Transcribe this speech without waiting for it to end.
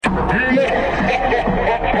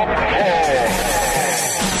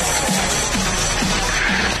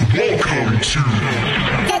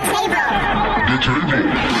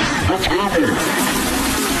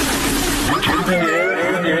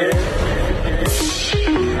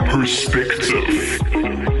Perspective.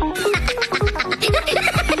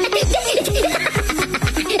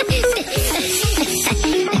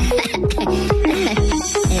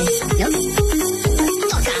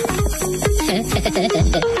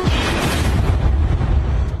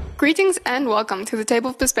 Greetings and welcome to the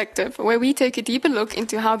Table of Perspective, where we take a deeper look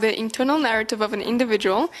into how the internal narrative of an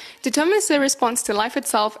individual determines their response to life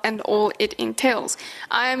itself and all it entails.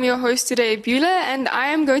 I am your host today, Beulah, and I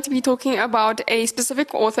am going to be talking about a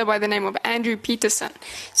specific author by the name of Andrew Peterson.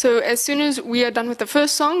 So as soon as we are done with the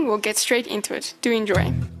first song, we'll get straight into it. Do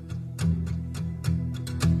enjoy.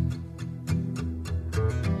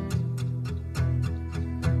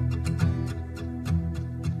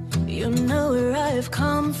 You know where I've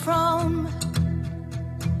come from.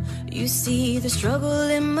 You see the struggle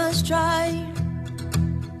in my stride.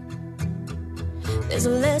 There's a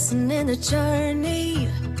lesson in the journey.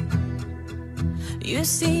 You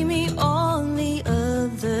see me on the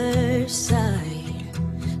other side.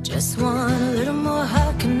 Just want a little more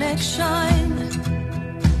heart connection,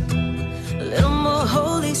 a little more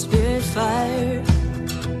Holy Spirit fire,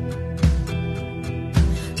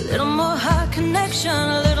 a little more heart connection,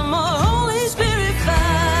 a little more Holy Spirit fire.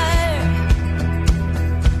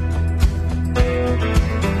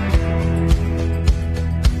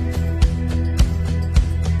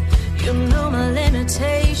 You know my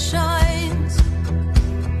limitations.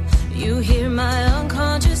 You hear my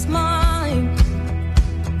unconscious mind.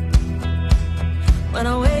 When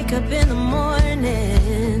I wake up in the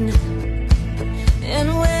morning,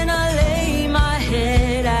 and when I lay my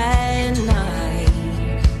head at night.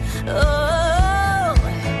 Oh,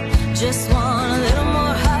 just want a little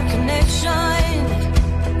more heart connection,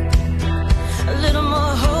 a little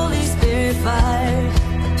more Holy Spirit fire,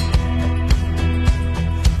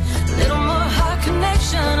 a little more heart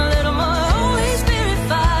connection, a little more Holy Spirit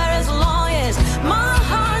fire. As long as my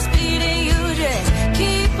heart's beating, you just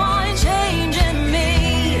keep on changing me.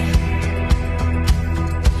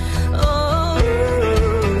 Oh,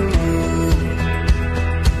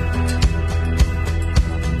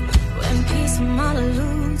 when peace of mind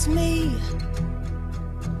eludes me,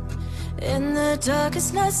 and the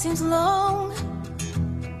darkest night seems long,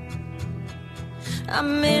 I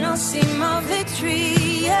may not see my victory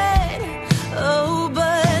yet. Oh,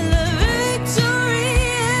 but the victory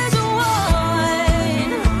is won.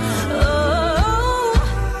 Oh,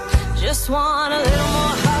 just want a little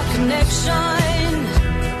more heart connection,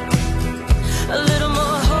 a little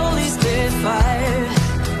more Holy Spirit fire,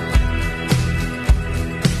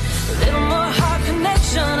 a little more heart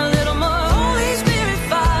connection, a little more Holy Spirit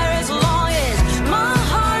fire. As long as my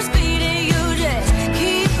heart's beating, you just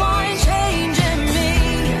keep on changing me.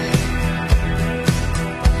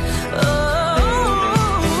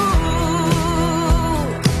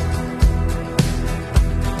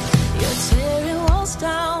 You're tearing walls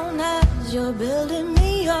down as you're building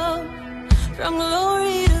me up, from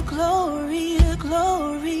glory to glory to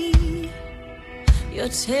glory. You're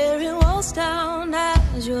tearing walls down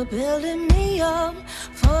as you're building me up,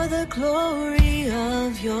 for the glory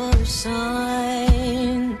of your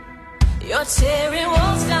Son. You're tearing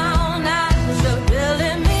walls down as you're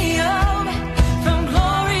building me up, from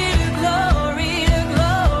glory to glory to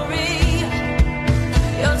glory.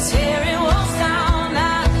 You're tearing walls down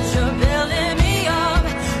as you're building me up,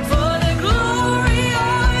 for the glory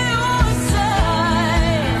of your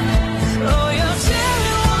Son. Oh, you're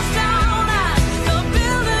tearing walls down as you're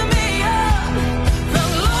building me up, from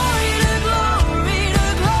glory to glory to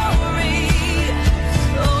glory.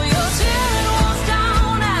 Oh, you're tearing walls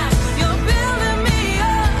down as you're building me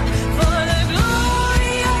up, for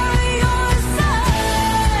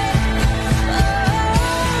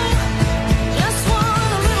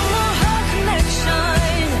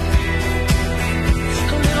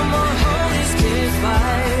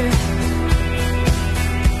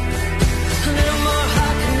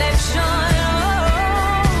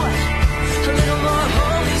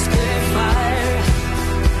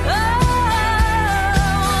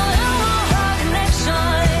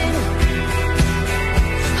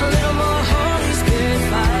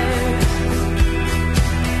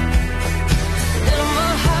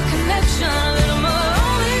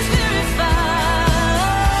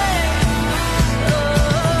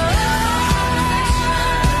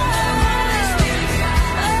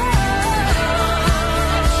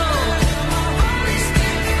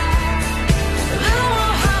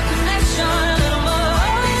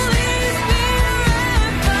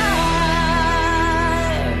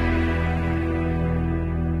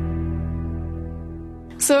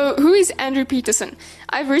So, who is Andrew Peterson?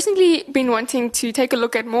 I've recently been wanting to take a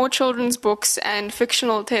look at more children's books and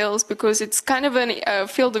fictional tales because it's kind of a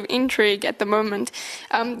field of intrigue at the moment.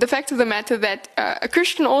 The fact of the matter that a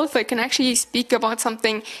Christian author can actually speak about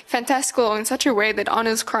something fantastical in such a way that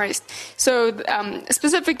honors Christ. So,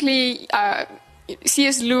 specifically,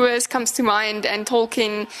 C.S. Lewis comes to mind, and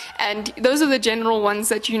Tolkien, and those are the general ones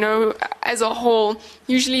that you know as a whole.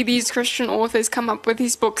 Usually these Christian authors come up with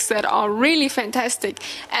these books that are really fantastic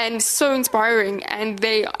and so inspiring, and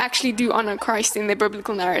they actually do honor Christ in their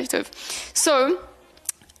biblical narrative. So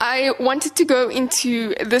I wanted to go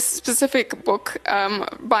into this specific book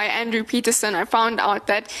by Andrew Peterson. I found out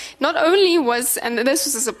that not only was, and this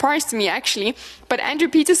was a surprise to me actually, but Andrew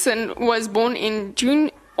Peterson was born in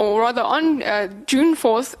June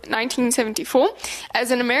 4th, 1974, as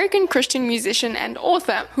an American Christian musician and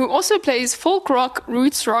author who also plays folk rock,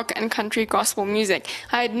 roots rock, and country gospel music.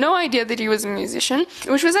 I had no idea that he was a musician,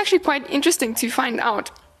 which was actually quite interesting to find out.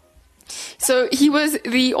 So he was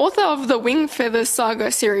the author of the Wingfeather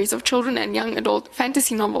Saga series of children and young adult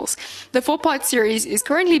fantasy novels. The 4-part series is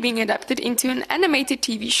currently being adapted into an animated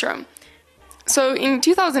TV show. So in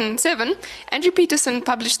 2007, Andrew Peterson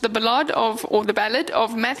published the Ballad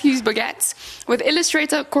of Matthew's Baguettes with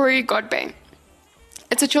illustrator Corey Godbey.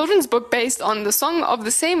 It's a children's book based on the song of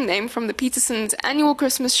the same name from the Petersons' annual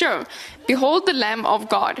Christmas show, Behold the Lamb of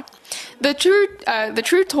God, the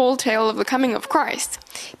true tall tale of the coming of Christ.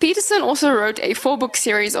 Peterson also wrote a 4-book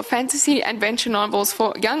series of fantasy adventure novels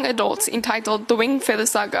for young adults entitled The Wingfeather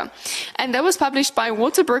Saga, and that was published by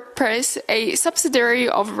Waterbrook Press, a subsidiary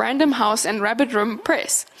of Random House and Rabbit Room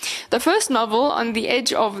Press. The first novel, On the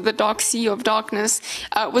Edge of the Dark Sea of Darkness,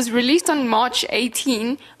 was released on March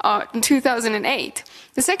 18, 2008.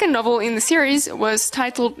 The second novel in the series was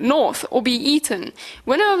titled North or Be Eaten,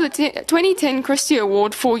 winner of the 2010 Christie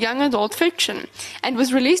Award for Young Adult Fiction, and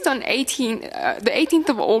was released on the 18th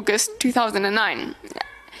of August 2009.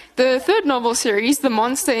 The third novel series, The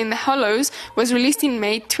Monster in the Hollows, was released in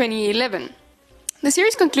May 2011. The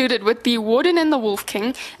series concluded with The Warden and the Wolf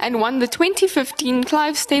King and won the 2015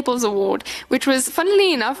 Clive Staples Award, which was,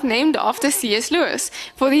 funnily enough, named after C.S. Lewis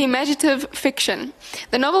for the imaginative fiction.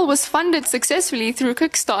 The novel was funded successfully through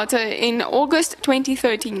Kickstarter in August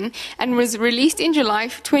 2013 and was released in July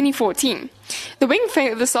 2014. The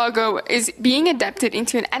Wingfeather Saga is being adapted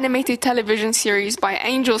into an animated television series by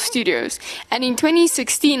Angel Studios, and in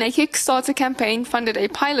 2016 a Kickstarter campaign funded a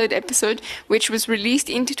pilot episode which was released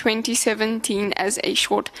into 2017 as a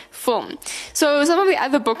short film. So some of the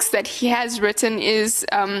other books that he has written is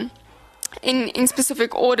in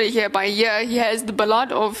specific order here by year. He has The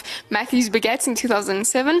Ballad of Matthew's Baguettes in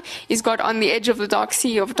 2007. He's got On the Edge of the Dark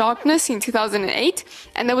Sea of Darkness in 2008,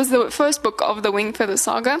 and that was the first book of the Wingfeather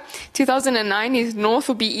Saga. 2009 is North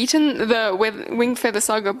or Be Eaten, the Wingfeather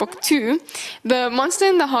Saga Book 2. The Monster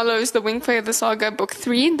in the Hollows, the Wingfeather Saga Book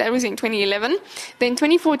 3, that was in 2011. Then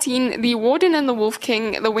 2014, The Warden and the Wolf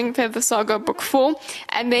King, the Wingfeather Saga Book 4,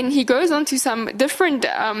 and then he goes on to some different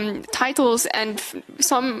titles and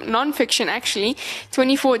some non-fiction actually.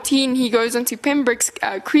 2014 he goes on to Pembroke's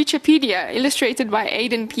Creaturepedia, illustrated by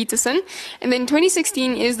Aidan Peterson, and then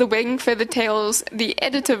 2016 is the Wingfeather Tales, the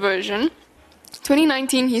editor version.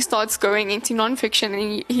 2019 he starts going into non-fiction,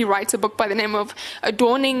 and he writes a book by the name of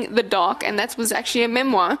Adorning the Dark, and that was actually a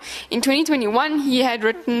memoir. In 2021 he had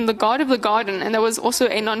written The God of the Garden, and that was also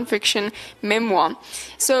a non-fiction memoir.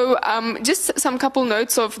 So just some couple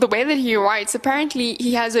notes of the way that he writes. Apparently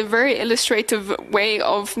he has a very illustrative way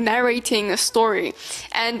of narrating a story,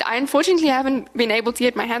 and I unfortunately haven't been able to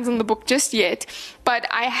get my hands on the book just yet, but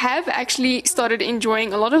I have actually started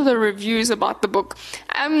enjoying a lot of the reviews about the book.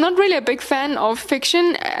 I'm not really a big fan of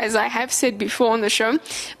fiction, as I have said before on the show,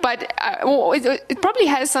 but it probably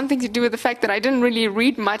has something to do with the fact that I didn't really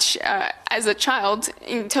read much as a child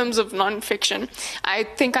in terms of non-fiction. I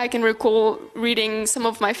think I can recall reading some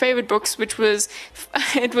of my favorite books, which was,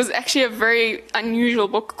 it was actually a very unusual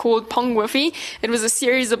book called Pongwuffy. It was a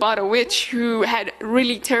series about a witch who had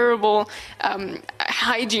really terrible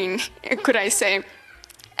hygiene, could I say.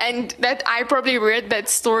 And that I probably read that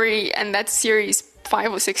story and that series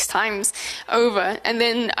 5 or 6 times over. And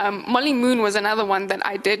then Molly Moon was another one that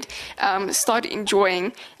I did start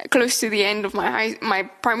enjoying close to the end of my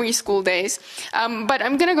primary school days. But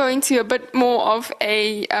I'm going to go into a bit more of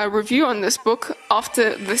a review on this book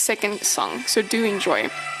after the second song, so do enjoy.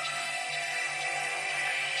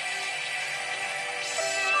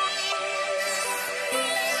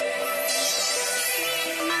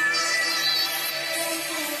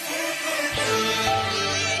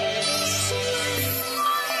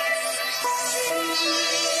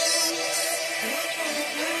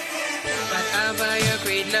 Whatever your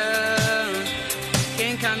great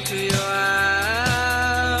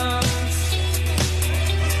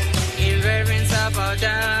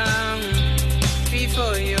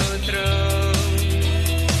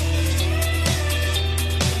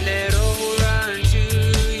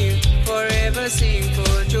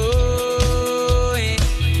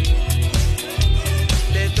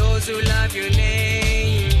of your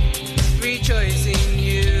name, rejoice in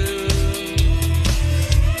you.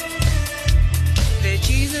 The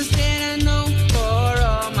Jesus that I know for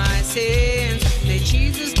all my sins, the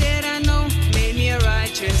Jesus that I know made me a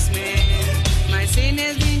righteous man. My sin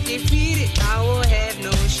has been defeated, I will have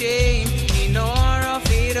no shame, in all of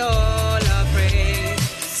it all I pray,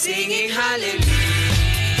 singing hallelujah,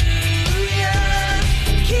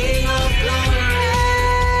 King of glory.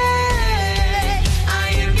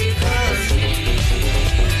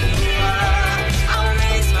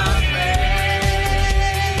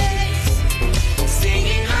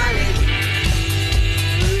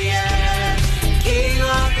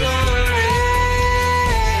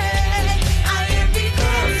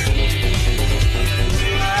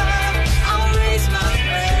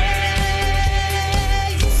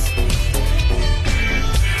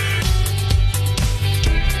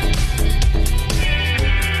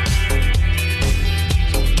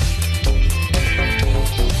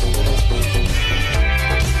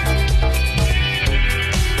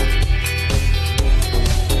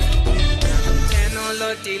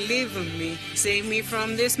 Deliver me, save me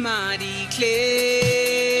from this mighty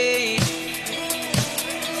clay.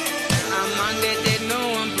 Among the dead, no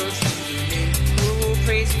one broke through. Who will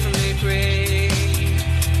praise from the grave?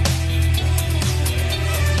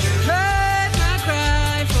 You heard my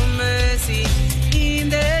cry for mercy in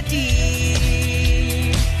the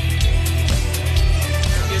deep.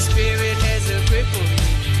 Your spirit has a grip on me,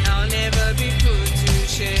 I'll never be put to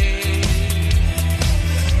shame.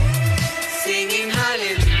 Singing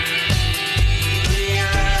hallelujah,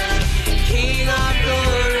 King of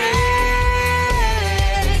glory.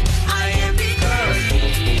 I am because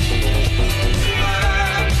you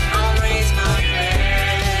are. I'll raise my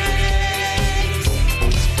praise.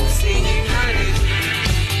 Singing hallelujah,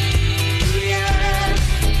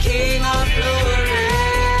 King of glory.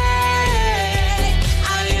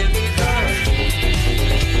 I am because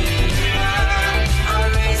you are. I'll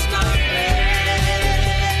raise my praise.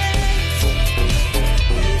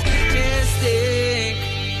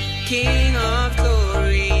 King of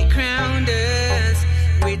glory, crowned us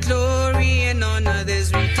with glory and honor,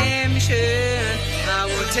 there's redemption. I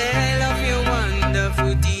will tell of your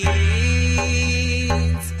wonderful deeds.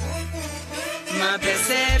 My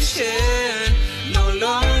perception, no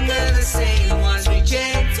longer the same, was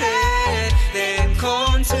rejected, then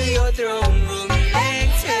come to your throne room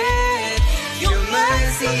elected. Your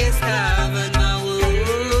mercy has covered my wounds.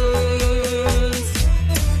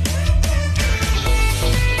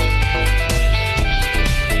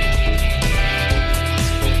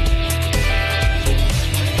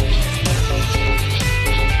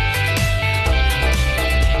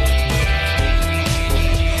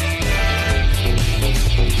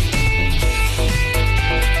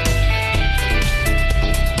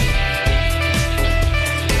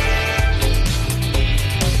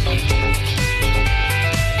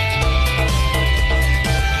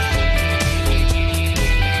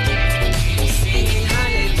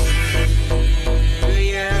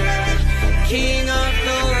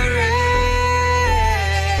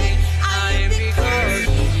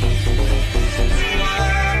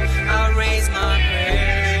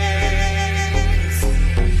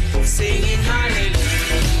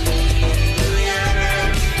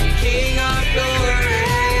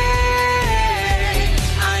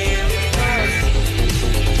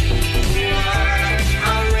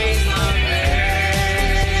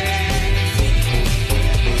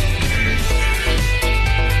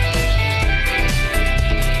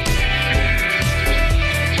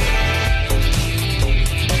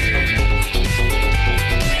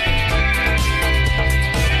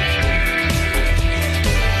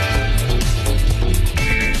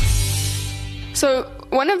 So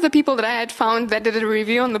one of the people that I had found that did a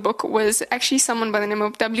review on the book was actually someone by the name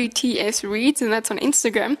of WTS Reads, and that's on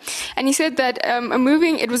Instagram. And he said that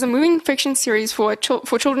it was a moving fiction series for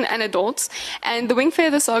children and adults, and the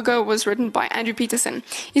Wingfeather Saga was written by Andrew Peterson.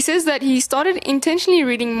 He says that he started intentionally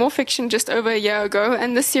reading more fiction just over a year ago,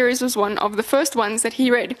 and this series was one of the first ones that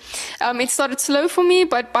he read. It started slow for me,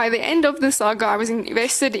 but by the end of the saga, I was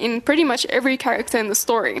invested in pretty much every character in the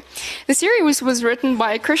story. The series was written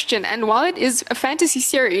by a Christian, and while it is a fantasy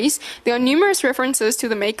series, there are numerous references to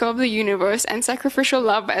the maker of the universe and sacrificial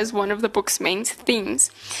love as one of the book's main themes.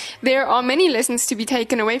 There are many lessons to be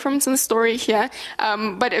taken away from the story here,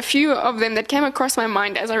 but a few of them that came across my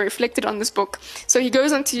mind as I reflected on this book. So he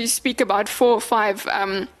goes on to speak about 4 or 5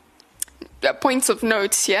 points of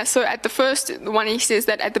notes here. So at the first one, he says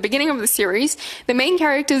that at the beginning of the series, the main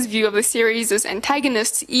character's view of the series as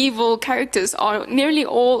antagonists, evil characters, are nearly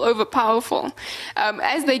all overpowerful.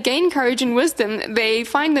 As they gain courage and wisdom, they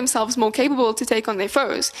find themselves more capable to take on their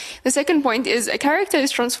foes. The second point is a character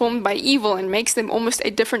is transformed by evil and makes them almost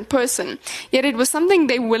a different person, yet it was something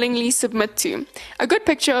they willingly submit to. A good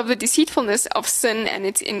picture of the deceitfulness of sin and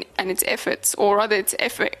its efforts, or rather its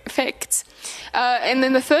effects. And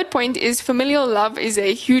then the third point is familial love is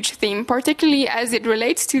a huge theme, particularly as it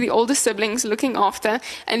relates to the older siblings looking after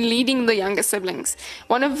and leading the younger siblings.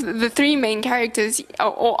 One of the three main characters,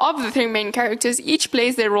 or of the three main characters, each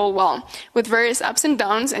plays their role well, with various ups and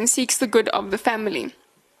downs, and seeks the good of the family.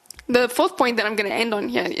 The fourth point that I'm going to end on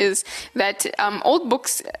here is that old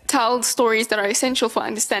books tell stories that are essential for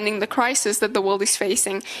understanding the crisis that the world is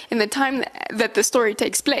facing in the time that the story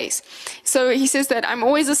takes place. So he says that I'm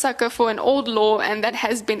always a sucker for an old lore, and that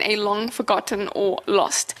has been a long forgotten or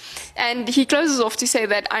lost. And he closes off to say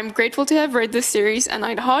that I'm grateful to have read this series, and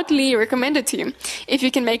I'd heartily recommend it to you if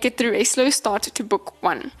you can make it through a slow start to book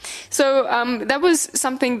 1. So that was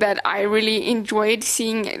something that I really enjoyed,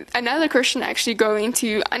 seeing another Christian actually go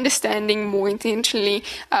into understanding more intentionally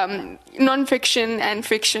non-fiction and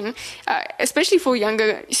fiction, especially for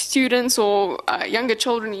younger students or younger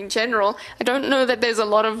children in general. I don't know that there's a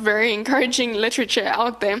lot of very encouraging literature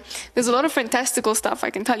out there. There's a lot of fantastical stuff,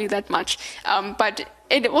 I can tell you that much. But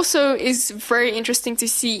it also is very interesting to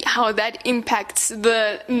see how that impacts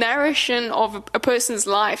the narration of a person's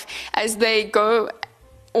life as they go,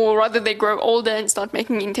 or rather they grow older and start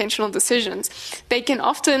making intentional decisions. They can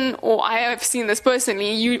often, or I have seen this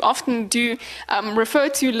personally, you often do refer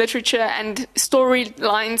to literature and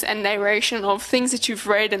storylines and narration of things that you've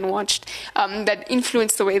read and watched that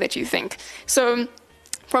influence the way that you think. So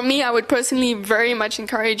from me, I would personally very much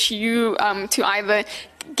encourage you to either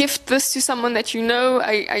gift this to someone that you know,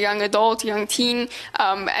 a young adult, young teen,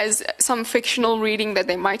 as some fictional reading that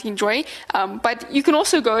they might enjoy. But you can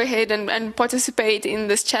also go ahead and participate in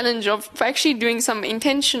this challenge of actually doing some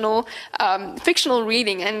intentional fictional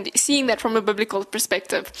reading and seeing that from a biblical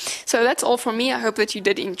perspective. So that's all from me. I hope that you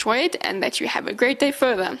did enjoy it and that you have a great day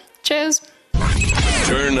further. Cheers.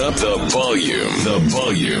 Turn up the volume.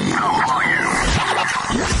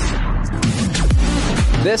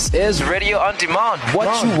 This is Radio On Demand.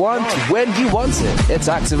 What you want, when you want it. It's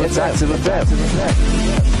Active FM.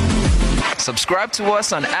 Subscribe to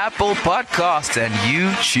us on Apple Podcasts and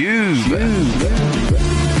YouTube.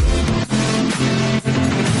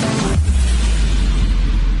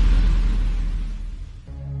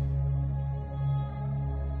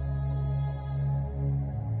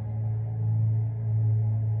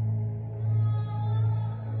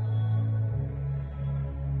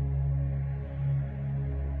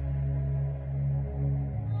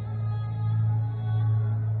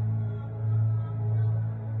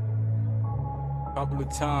 Couple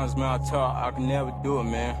of times, man, I thought I could never do it,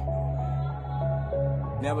 man.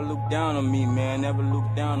 Never look down on me, man. Never look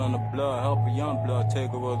down on the blood. Help a young blood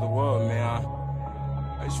take over the world, man.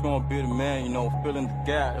 I just want to be the man, you know, filling the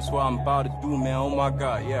gap. That's what I'm about to do, man. Oh my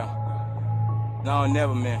God, yeah. Now or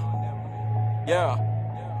never, man. Yeah.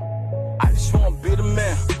 I just want to be the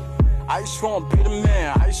man. I just want to be the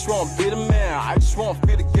man. I just want to be the man. I just want to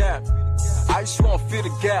fill the gap. I just want to fill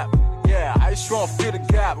the gap. Yeah, I just want to fill the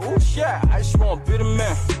gap. Oh shit, I just want to be the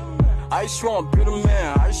man. I just want to be the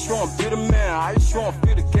man. I just want to be the man. I just want to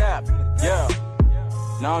fill the gap. Yeah,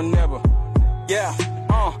 now or never. Yeah,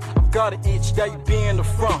 I've got an itch that you be in the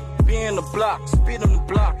front, be in the block, spit on the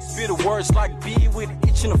block, spit the words like B with an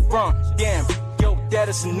itch in the front. Damn, yo, that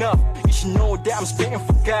is enough. You should know that I'm spitting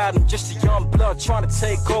for God. I'm just a young blood trying to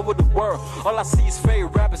take over the world. All I see is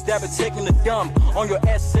fake rappers that be taking the dump on your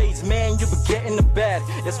essays, man. You be getting the bad.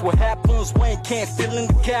 That's what happens when you can't fill in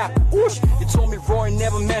the gap. Whoosh, you told me Roy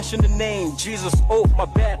never mentioned the name Jesus. Oh, my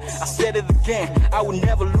bad, I said it again. I will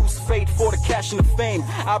never lose faith for the cash and the fame.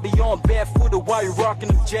 I'll be on barefooted while you rocking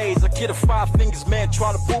them J's. A kid of 5 fingers, man,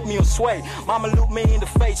 trying to boot me on sway. Mama looked me in the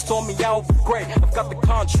face, told me I would be great. I've got the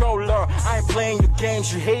controller, I ain't playing your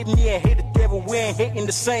games. You hate me and hate the devil, we ain't hating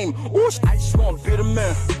the same. Whoosh, I just wanna be the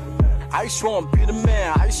man. I just wanna be the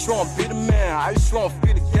man. I just wanna be the man. I just wanna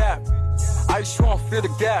fill the gap. I just wanna fill the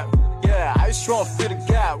gap. Yeah, I just wanna fill the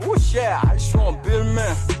gap. Whoosh, yeah, I just wanna be the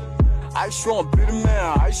man. I just wanna be the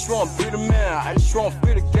man. I just wanna be the man. I just wanna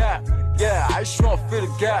fill the gap. Yeah, I just wanna fill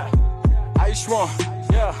the gap. I just wanna,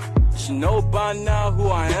 yeah. You should know by now who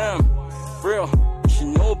I am. Real. You should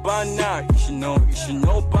know by now. You should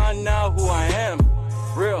know by now who I am.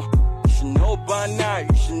 Real. You should know by now.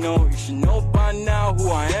 You should know by now who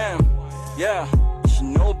I am. Yeah. You should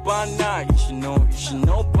know by now, you should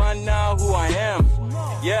know by now who I am.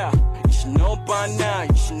 Yeah, you should know by now,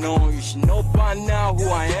 you should know by now who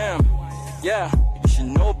I am. Yeah, you should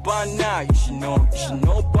know by now, you should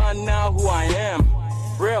know by now who I am.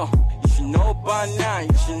 Real, you should know by now,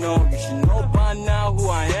 you should know by now who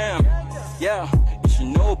I am. Yeah, you should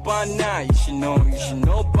know by now, you should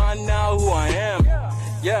know by now who I am.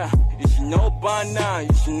 Yeah, you should know by now,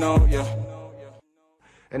 you should know, yeah.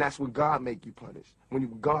 And that's when God make you punish, when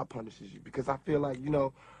God punishes you. Because I feel like, you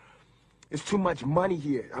know, it's too much money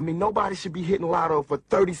here. I mean, nobody should be hitting lotto for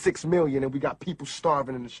 36 million and we got people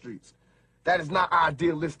starving in the streets. That is not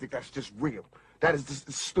idealistic, that's just real. That is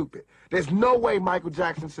just stupid. There's no way Michael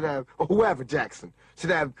Jackson should have, or whoever Jackson, should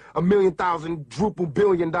have $1 million, $1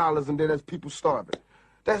 billion, and then there's people starving.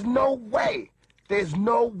 There's no way. There's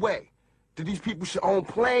no way that these people should own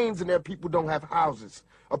planes and their people don't have houses,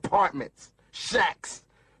 apartments, shacks,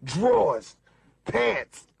 drawers,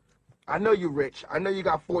 pants. I know you're rich. I know you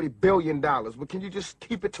got $40 billion, but can you just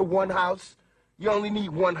keep it to one house? You only need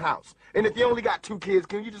one house. And if you only got 2 kids,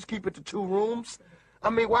 can you just keep it to 2 rooms? I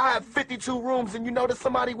mean, why have 52 rooms and you know there's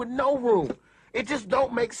somebody with no room? It just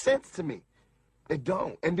don't make sense to me. It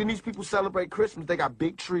don't. And then these people celebrate Christmas. They got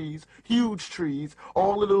big trees, huge trees,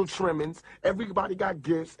 all the little trimmings. Everybody got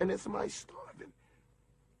gifts, and then somebody's starving.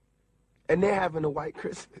 And they're having a white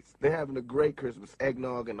Christmas. They're having a great Christmas,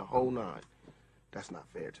 eggnog and the whole nine. That's not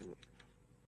fair to me.